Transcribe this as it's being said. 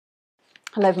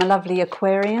Hello, my lovely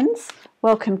Aquarians.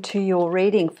 Welcome to your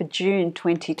reading for June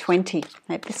 2020.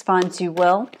 I hope this finds you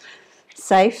well,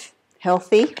 safe,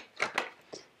 healthy,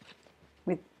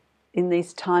 in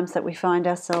these times that we find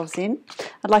ourselves in.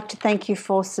 I'd like to thank you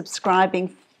for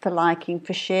subscribing, for liking,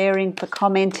 for sharing, for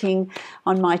commenting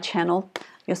on my channel.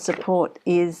 Your support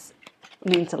means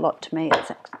a lot to me.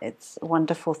 It's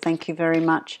wonderful. Thank you very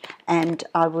much. And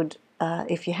I would,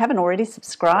 if you haven't already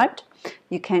subscribed,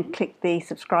 you can click the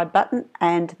subscribe button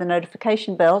and the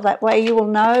notification bell. That way you will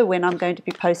know when I'm going to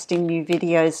be posting new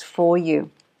videos for you.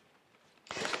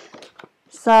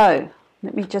 So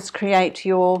let me just create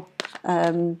your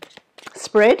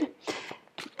spread.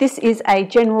 This is a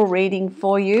general reading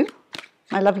for you,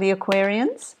 my lovely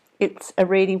Aquarians. It's a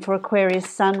reading for Aquarius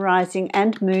sun, rising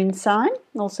and moon sign.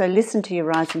 Also listen to your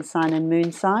rising sign and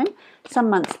moon sign. Some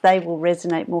months they will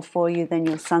resonate more for you than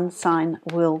your sun sign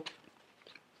will.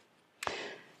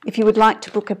 If you would like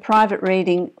to book a private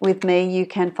reading with me, you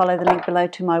can follow the link below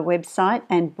to my website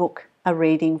and book a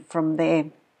reading from there.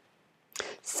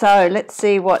 So let's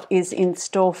see what is in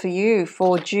store for you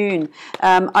for June.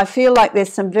 I feel like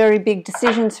there's some very big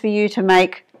decisions for you to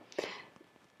make.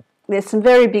 There's some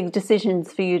very big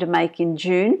decisions for you to make in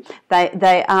June.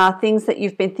 They are things that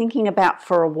you've been thinking about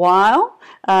for a while,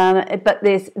 but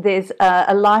there's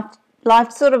a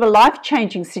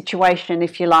life-changing situation,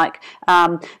 if you like,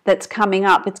 that's coming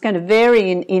up. It's going to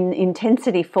vary in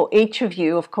intensity for each of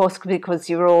you, of course, because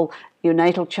your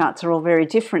natal charts are all very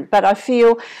different. But I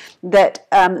feel that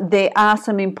there are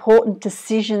some important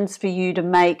decisions for you to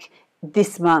make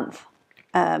this month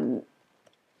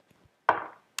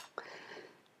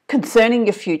concerning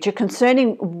your future,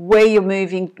 concerning where you're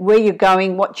moving, where you're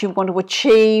going, what you want to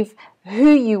achieve,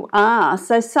 who you are.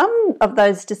 So some of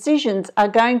those decisions are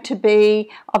going to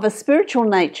be of a spiritual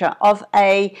nature, of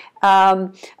a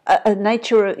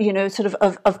nature,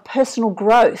 of personal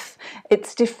growth.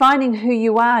 It's defining who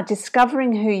you are,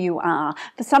 discovering who you are.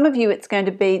 For some of you, they're going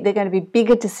to be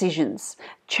bigger decisions,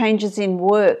 changes in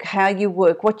work, how you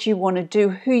work, what you want to do,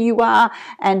 who you are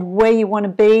and where you want to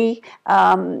be,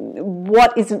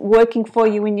 what isn't working for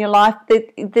you in your life.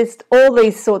 There's all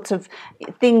these sorts of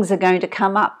things are going to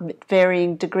come up at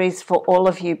varying degrees for all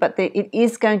of you, but it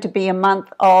is going to be a month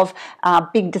of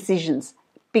big decisions,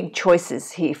 big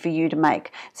choices here for you to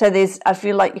make. So I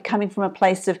feel like you're coming from a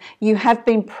place of, you have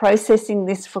been processing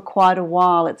this for quite a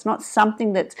while. It's not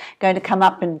something that's going to come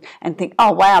up and think,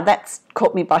 oh wow, that's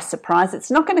caught me by surprise. It's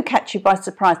not going to catch you by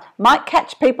surprise. Might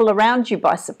catch people around you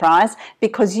by surprise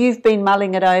because you've been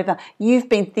mulling it over. You've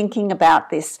been thinking about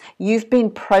this. You've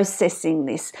been processing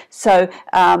this. So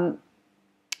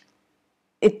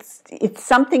it's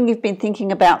something you've been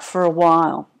thinking about for a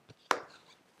while.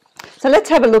 So let's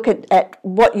have a look at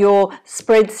what your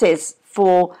spread says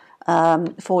for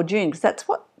June, because that's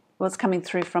what's coming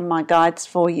through from my guides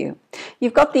for you.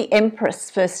 You've got the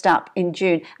Empress first up in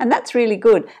June, and that's really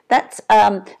good. That's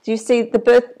you see the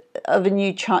birth of a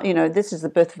new child. This is the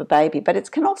birth of a baby, but it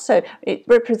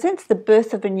represents the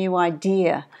birth of a new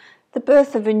idea, the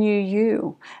birth of a new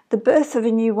you, the birth of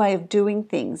a new way of doing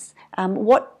things.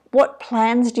 What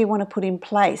plans do you want to put in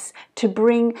place to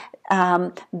bring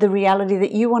the reality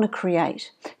that you want to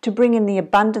create, to bring in the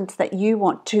abundance that you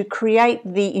want, to create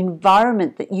the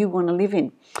environment that you want to live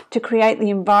in, to create the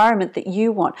environment that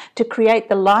you want, to create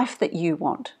the life that you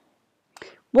want?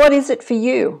 What is it for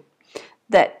you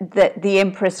that the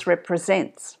Empress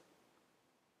represents?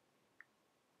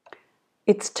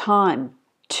 It's time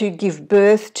to give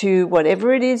birth to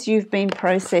whatever it is you've been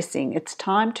processing. It's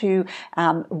time to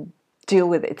deal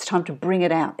with it. It's time to bring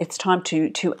it out. It's time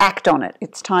to act on it.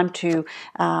 It's time to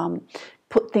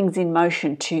put things in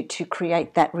motion to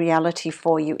create that reality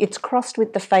for you. It's crossed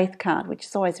with the Faith card, which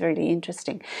is always really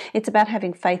interesting. It's about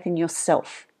having faith in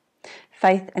yourself,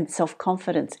 faith and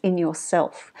self-confidence in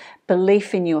yourself,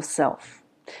 belief in yourself.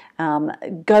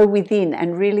 Go within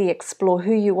and really explore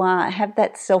who you are. Have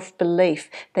that self-belief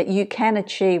that you can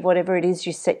achieve whatever it is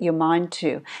you set your mind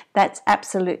to. That's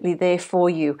absolutely there for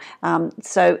you.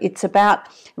 So it's about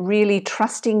really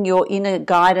trusting your inner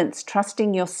guidance,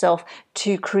 trusting yourself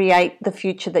to create the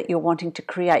future that you're wanting to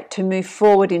create, to move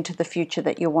forward into the future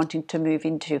that you're wanting to move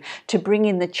into, to bring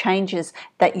in the changes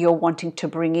that you're wanting to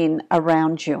bring in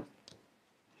around you.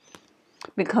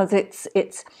 Because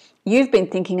you've been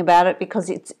thinking about it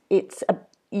because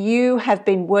you have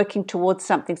been working towards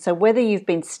something. So whether you've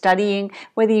been studying,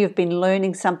 whether you've been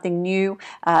learning something new,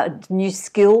 new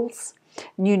skills,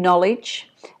 new knowledge,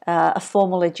 a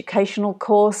formal educational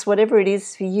course, whatever it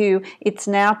is for you, it's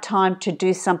now time to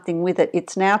do something with it.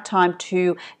 It's now time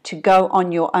to go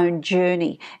on your own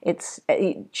journey.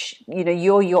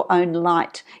 You're your own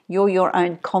light. You're your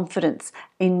own confidence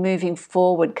in moving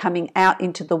forward, coming out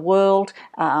into the world,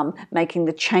 making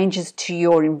the changes to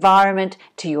your environment,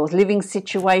 to your living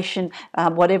situation,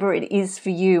 whatever it is for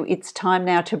you. It's time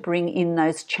now to bring in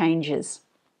those changes.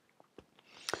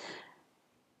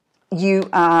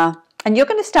 And you're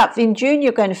going to start, in June,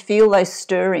 you're going to feel those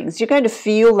stirrings. You're going to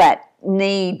feel that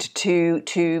need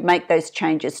to make those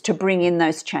changes, to bring in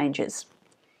those changes.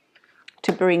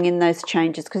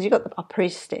 Because you've got a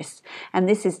priestess, and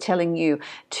this is telling you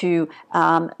to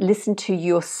listen to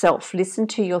yourself, listen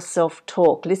to your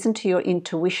self-talk, listen to your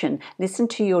intuition, listen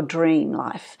to your dream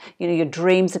life. Your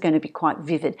dreams are going to be quite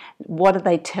vivid. What are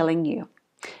they telling you?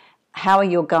 How are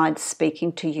your guides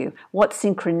speaking to you? What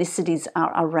synchronicities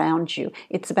are around you?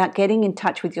 It's about getting in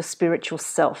touch with your spiritual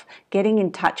self, getting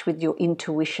in touch with your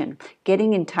intuition,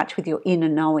 getting in touch with your inner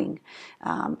knowing.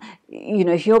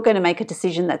 If you're going to make a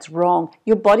decision that's wrong,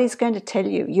 your body's going to tell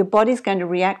you. Your body's going to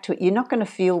react to it. You're not going to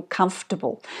feel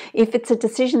comfortable. If it's a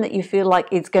decision that you feel like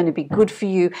it's going to be good for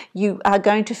you, you are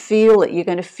going to feel it. You're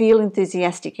going to feel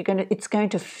enthusiastic. It's going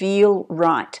to feel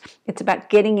right. It's about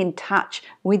getting in touch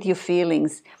with your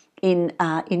feelings in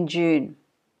June,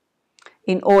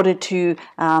 in order to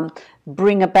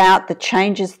bring about the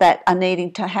changes that are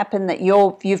needing to happen, that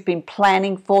you've been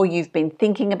planning for, you've been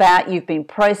thinking about, you've been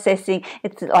processing.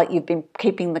 It's like you've been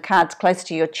keeping the cards close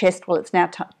to your chest. Well, it's now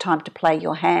time to play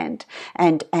your hand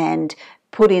and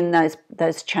put in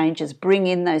those changes, bring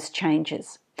in those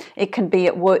changes. It can be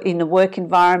at work, in a work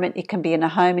environment. It can be in a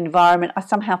home environment. I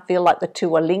somehow feel like the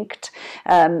two are linked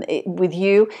with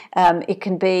you. It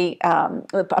can be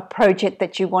a project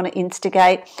that you want to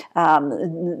instigate,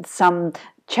 some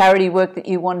charity work that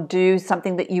you want to do,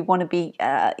 something that you want to be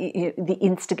the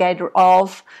instigator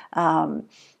of.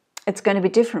 It's going to be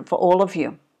different for all of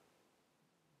you.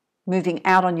 Moving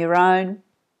out on your own.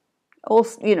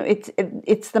 Also,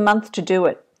 it's the month to do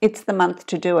it. It's the month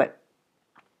to do it.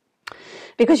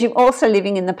 Because you're also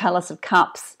living in the Palace of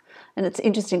Cups, and it's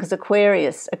interesting because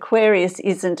Aquarius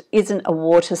isn't a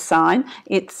water sign.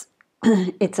 It's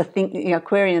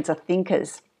Aquarians are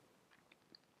thinkers,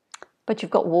 but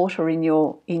you've got water in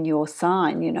your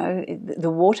sign. The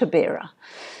water bearer.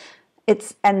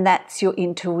 And that's your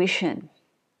intuition.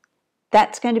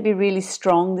 That's going to be really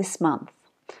strong this month.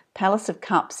 Palace of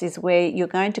Cups is where you're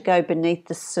going to go beneath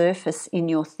the surface in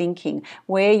your thinking,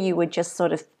 where you were just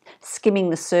sort of skimming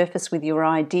the surface with your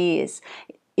ideas.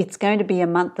 It's going to be a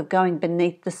month of going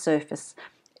beneath the surface.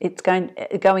 It's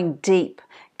going deep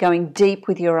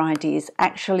with your ideas,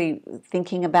 actually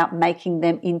thinking about making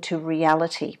them into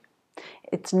reality.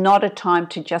 It's not a time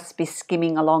to just be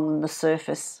skimming along the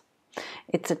surface.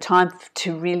 It's a time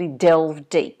to really delve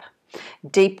deep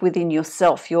within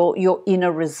yourself, your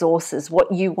inner resources, what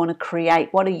you want to create,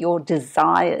 what are your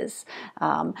desires,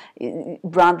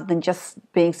 rather than just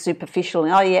being superficial.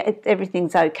 Oh yeah,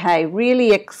 everything's okay.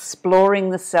 Really exploring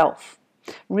the self,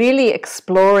 really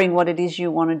exploring what it is you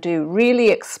want to do, really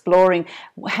exploring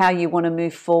how you want to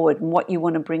move forward and what you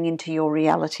want to bring into your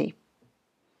reality.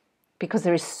 Because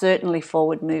there is certainly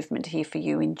forward movement here for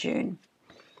you in June.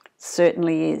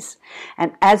 Certainly is.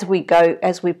 And as we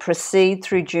proceed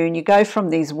through June, you go from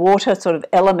these water sort of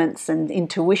elements and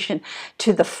intuition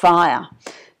to the fire,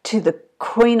 to the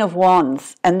Queen of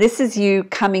Wands. And this is you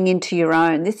coming into your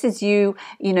own. This is you,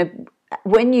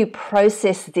 when you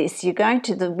process this, you're going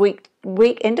to the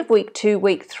end of week 2,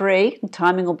 week 3, and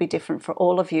timing will be different for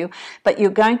all of you, but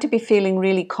you're going to be feeling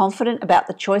really confident about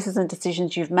the choices and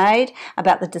decisions you've made,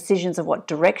 about the decisions of what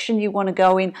direction you want to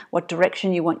go in, what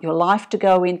direction you want your life to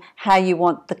go in, how you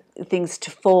want the things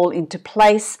to fall into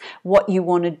place, what you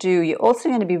want to do. You're also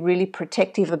going to be really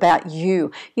protective about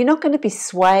you. You're not going to be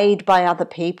swayed by other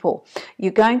people.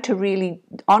 You're going to really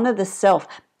honor the self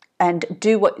and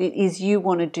do what it is you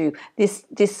want to do. This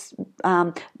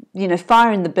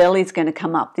fire in the belly is going to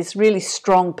come up. This really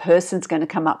strong person's going to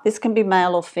come up. This can be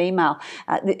male or female.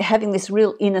 Having this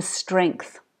real inner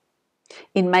strength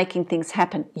in making things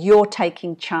happen. You're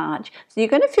taking charge. So you're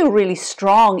going to feel really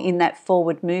strong in that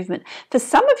forward movement. For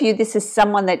some of you, this is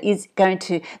someone that is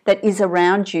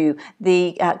around you.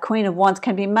 The Queen of Wands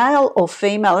can be male or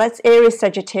female. That's Aries,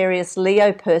 Sagittarius,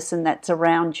 Leo person that's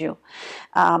around you.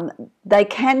 They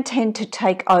can tend to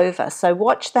take over. So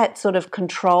watch that sort of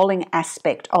controlling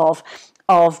aspect of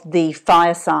the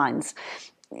fire signs.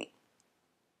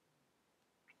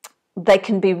 they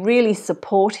can be really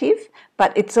supportive,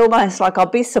 but it's almost like I'll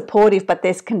be supportive, but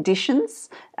there's conditions,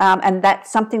 and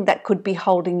that's something that could be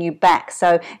holding you back.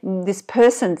 So this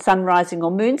person, sun, rising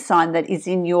or moon sign, that is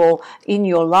in your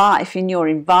life, in your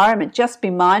environment, just be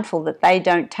mindful that they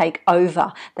don't take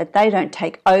over,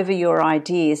 your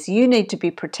ideas. You need to be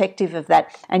protective of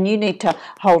that, and you need to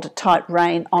hold a tight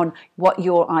rein on what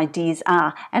your ideas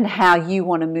are and how you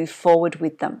want to move forward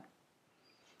with them.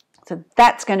 So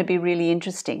that's going to be really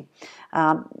interesting,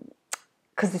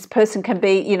 because this person can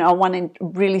be,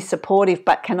 really supportive,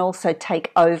 but can also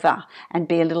take over and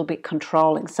be a little bit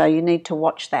controlling. So you need to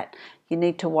watch that. You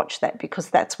need to watch that, because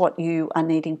that's what you are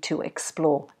needing to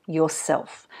explore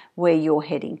yourself, where you're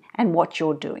heading and what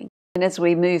you're doing. And as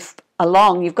we move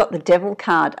along, you've got the Devil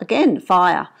card. Again,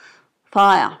 fire.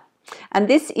 And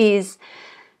this is...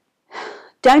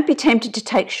 Don't be tempted to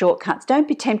take shortcuts. Don't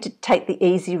be tempted to take the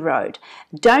easy road.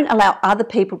 Don't allow other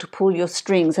people to pull your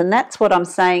strings. And that's what I'm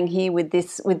saying here with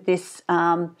this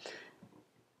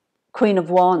Queen of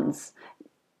Wands.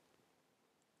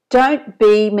 Don't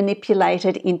be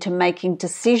manipulated into making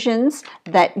decisions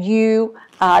that you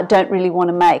don't really want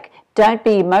to make. Don't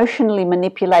be emotionally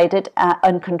manipulated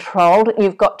and controlled.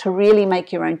 You've got to really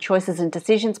make your own choices and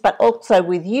decisions. But also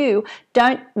with you,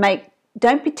 don't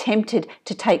be tempted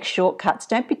to take shortcuts.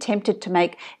 Don't be tempted to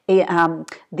make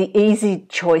the easy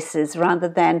choices rather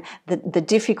than the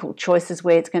difficult choices,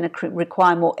 where it's going to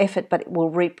require more effort, but it will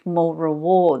reap more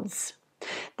rewards.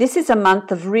 This is a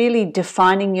month of really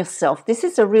defining yourself. This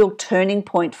is a real turning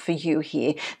point for you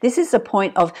here. This is a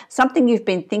point of something you've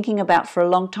been thinking about for a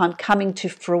long time coming to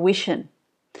fruition.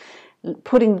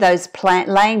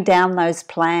 Laying down those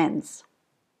plans,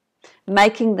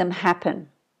 making them happen.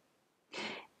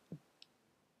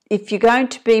 If you're going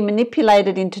to be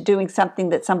manipulated into doing something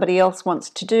that somebody else wants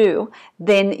to do,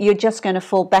 then you're just going to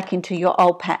fall back into your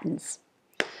old patterns.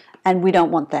 And we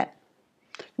don't want that.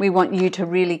 We want you to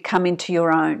really come into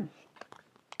your own.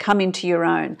 Come into your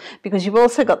own. Because you've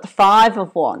also got the Five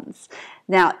of Wands.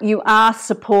 Now, you are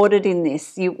supported in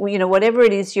this. Whatever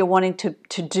it is you're wanting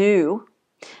to do.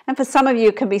 And for some of you,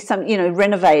 it can be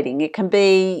renovating. It can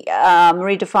be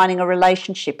redefining a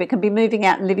relationship. It can be moving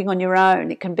out and living on your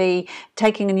own. It can be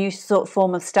taking a new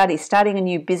form of study, starting a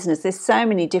new business. There's so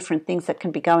many different things that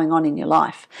can be going on in your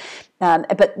life.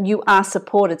 But you are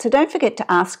supported. So don't forget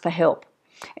to ask for help.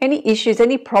 Any issues,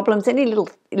 any problems, any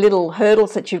little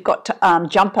hurdles that you've got to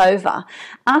jump over,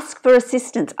 ask for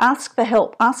assistance, ask for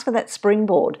help, ask for that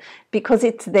springboard, because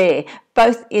it's there.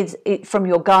 Both is from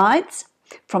your guides,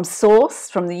 from source,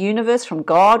 from the universe, from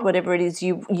God, whatever it is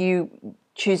you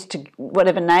choose to,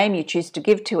 whatever name you choose to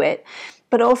give to it,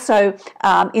 but also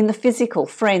in the physical,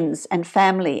 friends and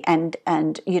family and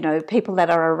people that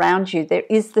are around you. There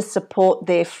is the support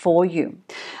there for you.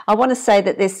 I want to say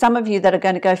that there's some of you that are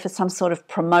going to go for some sort of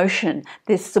promotion.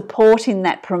 There's support in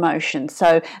that promotion.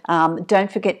 So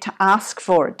don't forget to ask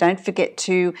for it. Don't forget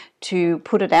to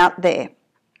put it out there.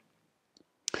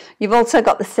 You've also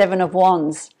got the Seven of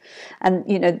Wands, and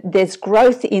there's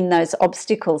growth in those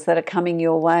obstacles that are coming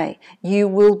your way. You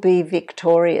will be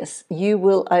victorious. You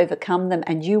will overcome them,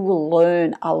 and you will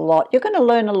learn a lot. You're going to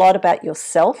learn a lot about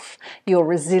yourself, your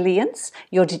resilience,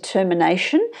 your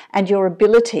determination, and your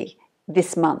ability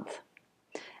this month.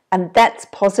 And that's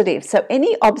positive. So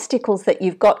any obstacles that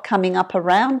you've got coming up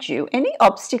around you, any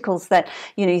obstacles that,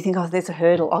 you think, oh, there's a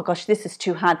hurdle, oh gosh, this is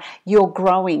too hard. You're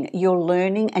growing, you're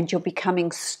learning, and you're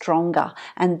becoming stronger.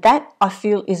 And that, I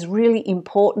feel, is really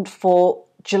important for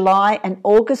July and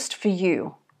August for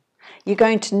you. You're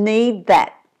going to need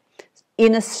that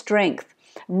inner strength,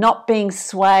 not being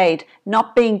swayed,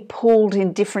 not being pulled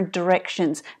in different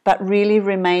directions, but really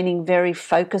remaining very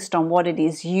focused on what it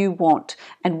is you want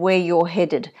and where you're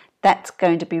headed. That's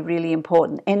going to be really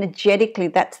important. Energetically,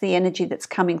 that's the energy that's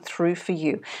coming through for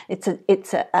you. It's an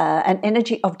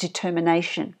energy of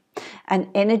determination, an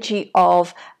energy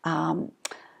of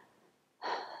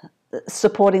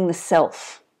supporting the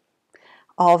self,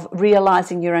 of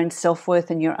realizing your own self-worth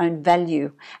and your own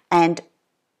value, and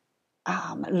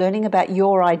learning about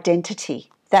your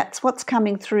identity. That's what's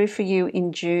coming through for you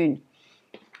in June.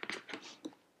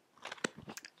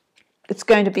 It's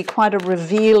going to be quite a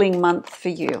revealing month for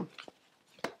you.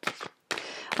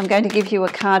 I'm going to give you a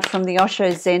card from the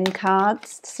Osho Zen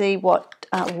cards to see what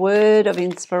word of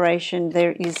inspiration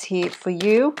there is here for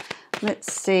you.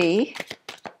 Let's see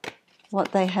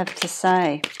what they have to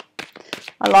say.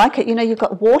 I like it. You've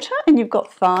got water and you've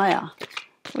got fire,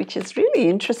 which is really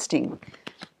interesting.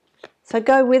 So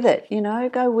go with it,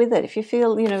 go with it. If you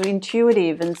feel,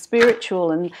 intuitive and spiritual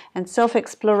and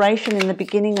self-exploration in the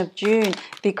beginning of June,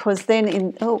 because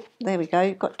then there we go,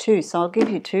 you've got two, so I'll give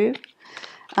you two.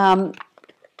 You've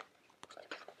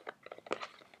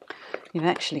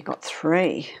actually got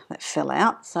 3 that fell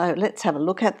out, so let's have a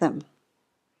look at them.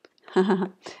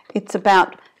 It's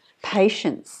about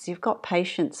patience. You've got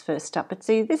patience first up. But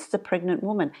see, this is a pregnant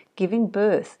woman giving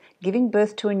birth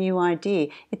to a new idea.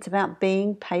 It's about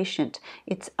being patient.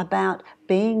 It's about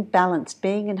being balanced,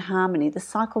 being in harmony, the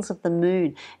cycles of the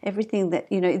moon, everything that,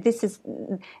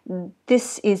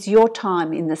 this is your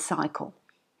time in the cycle.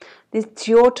 It's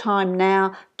your time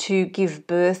now to give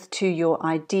birth to your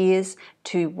ideas,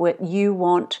 to what you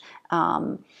want,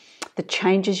 the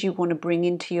changes you want to bring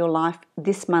into your life.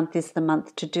 This month is the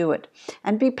month to do it.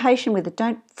 And be patient with it.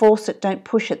 Don't force it. Don't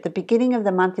push it. The beginning of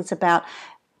the month is about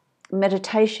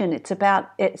meditation. It's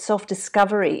about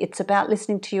self-discovery. It's about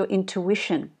listening to your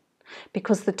intuition,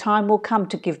 because the time will come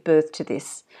to give birth to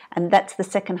this. And that's the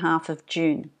second half of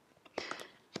June,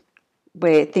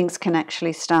 where things can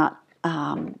actually start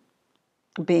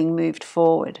being moved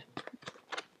forward.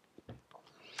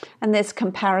 And there's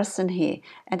comparison here,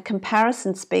 and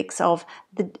comparison speaks of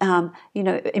the,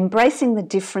 embracing the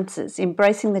differences,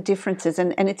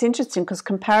 and it's interesting because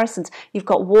comparisons, you've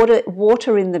got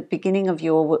water in the beginning of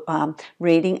your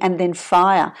reading, and then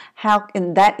fire.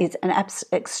 And that is an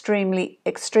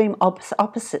extreme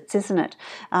opposites, isn't it?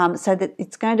 So that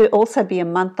it's going to also be a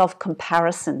month of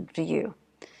comparison for you,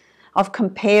 of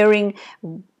comparing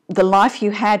the life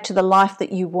you had to the life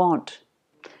that you want.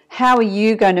 How are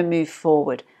you going to move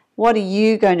forward? What are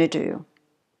you going to do?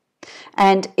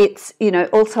 And it's,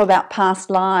 also about past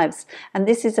lives. And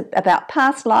this is about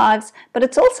past lives, but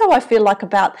it's also, I feel like,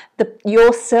 about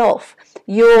yourself,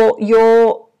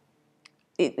 your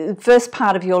first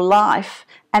part of your life,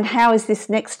 and how is this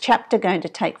next chapter going to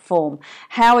take form?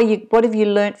 What have you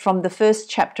learnt from the first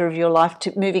chapter of your life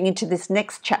to moving into this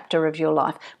next chapter of your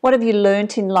life? What have you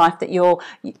learnt in life that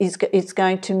is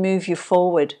going to move you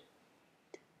forward?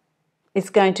 Is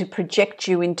going to project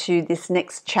you into this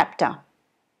next chapter.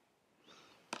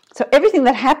 So everything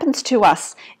that happens to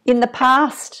us in the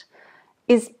past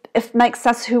makes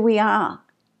us who we are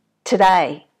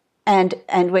today, and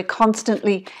we're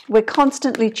constantly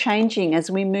changing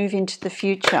as we move into the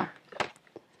future.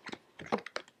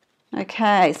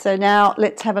 Okay, so now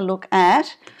let's have a look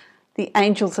at the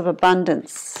Angels of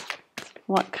Abundance.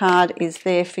 What card is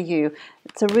there for you?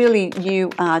 It's a really new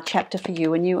chapter for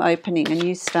you, a new opening, a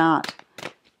new start.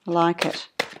 I like it.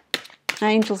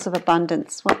 Angels of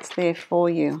Abundance, what's there for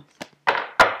you?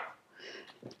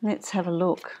 Let's have a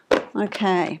look.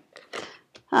 Okay.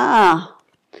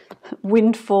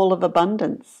 Windfall of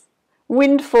Abundance.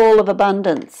 Windfall of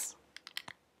Abundance.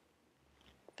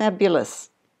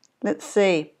 Fabulous. Let's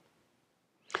see.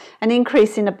 An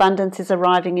increase in abundance is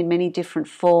arriving in many different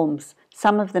forms,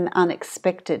 some of them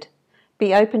unexpected.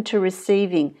 Be open to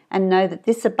receiving and know that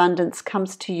this abundance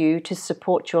comes to you to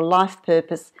support your life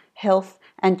purpose, health,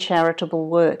 and charitable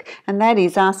work. And that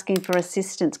is asking for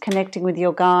assistance, connecting with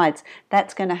your guides.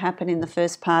 That's going to happen in the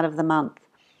first part of the month.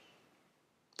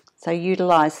 So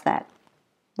utilize that.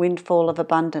 Windfall of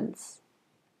Abundance.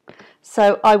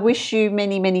 So I wish you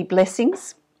many, many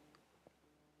blessings.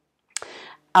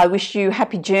 I wish you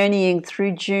happy journeying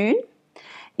through June.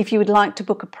 If you would like to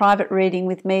book a private reading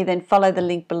with me, then follow the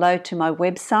link below to my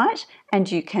website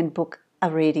and you can book a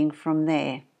reading from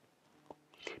there.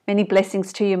 Many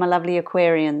blessings to you, my lovely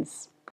Aquarians.